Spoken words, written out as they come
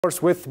Of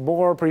course, with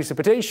more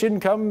precipitation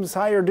comes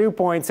higher dew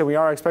points, and we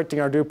are expecting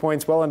our dew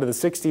points well into the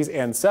 60s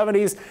and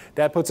 70s.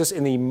 That puts us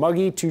in the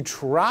muggy to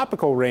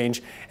tropical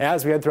range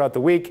as we head throughout the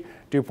week.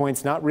 Dew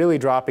points not really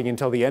dropping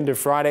until the end of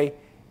Friday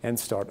and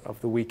start of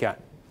the weekend.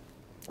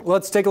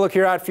 Let's take a look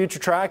here at Future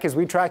Track as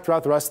we track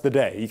throughout the rest of the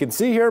day. You can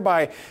see here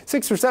by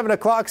 6 or 7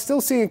 o'clock, still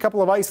seeing a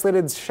couple of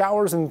isolated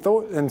showers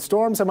and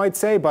storms, I might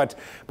say, but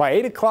by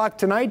 8 o'clock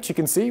tonight, you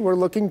can see we're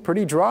looking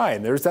pretty dry.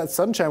 And there's that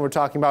sunshine we're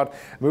talking about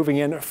moving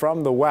in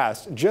from the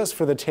west just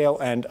for the tail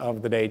end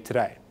of the day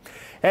today.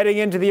 Heading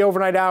into the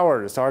overnight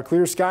hours, our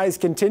clear skies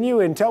continue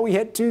until we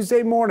hit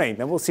Tuesday morning.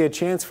 Then we'll see a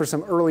chance for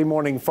some early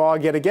morning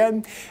fog yet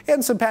again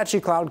and some patchy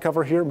cloud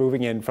cover here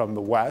moving in from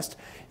the west.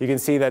 You can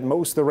see that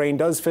most of the rain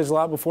does fizzle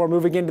out before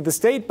moving into the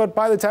state, but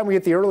by the time we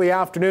hit the early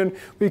afternoon,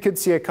 we could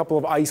see a couple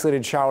of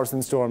isolated showers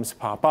and storms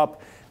pop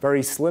up.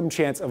 Very slim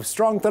chance of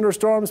strong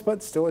thunderstorms,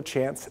 but still a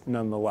chance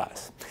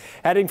nonetheless.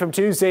 Heading from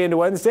Tuesday into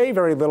Wednesday,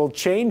 very little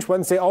change.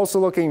 Wednesday also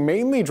looking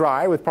mainly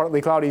dry with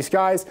partly cloudy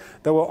skies,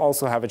 though we'll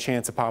also have a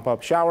chance of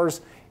pop-up showers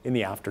in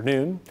the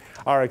afternoon.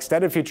 Our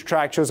extended future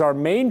track shows our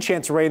main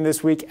chance of rain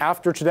this week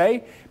after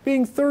today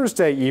being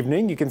Thursday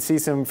evening. You can see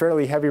some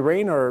fairly heavy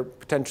rain or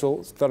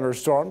potential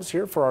thunderstorms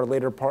here for our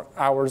later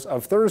hours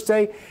of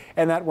Thursday,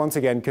 and that once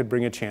again could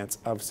bring a chance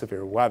of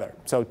severe weather.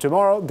 So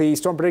tomorrow, the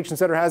Storm Prediction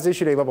Center has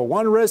issued a level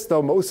 1 risk,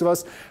 though most of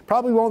us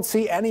probably won't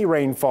see any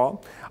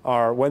rainfall.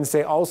 Our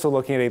Wednesday also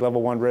looking at a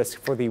level 1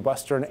 risk for the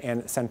western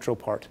and central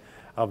part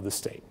of the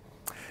state.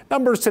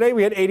 Numbers today,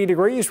 we had 80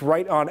 degrees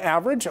right on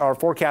average. Our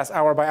forecast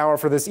hour by hour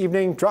for this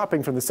evening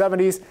dropping from the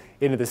 70s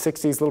into the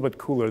 60s, a little bit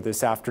cooler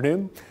this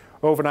afternoon.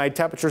 Overnight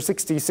temperature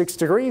 66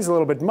 degrees, a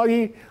little bit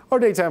muggy. Our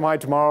daytime high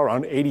tomorrow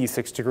around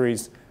 86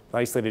 degrees.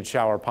 Isolated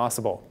shower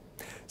possible.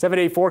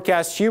 7-day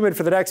forecast humid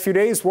for the next few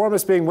days.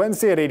 Warmest being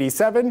Wednesday at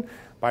 87.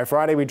 By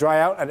Friday we dry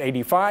out at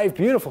 85.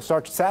 Beautiful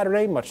start to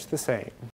Saturday, much the same.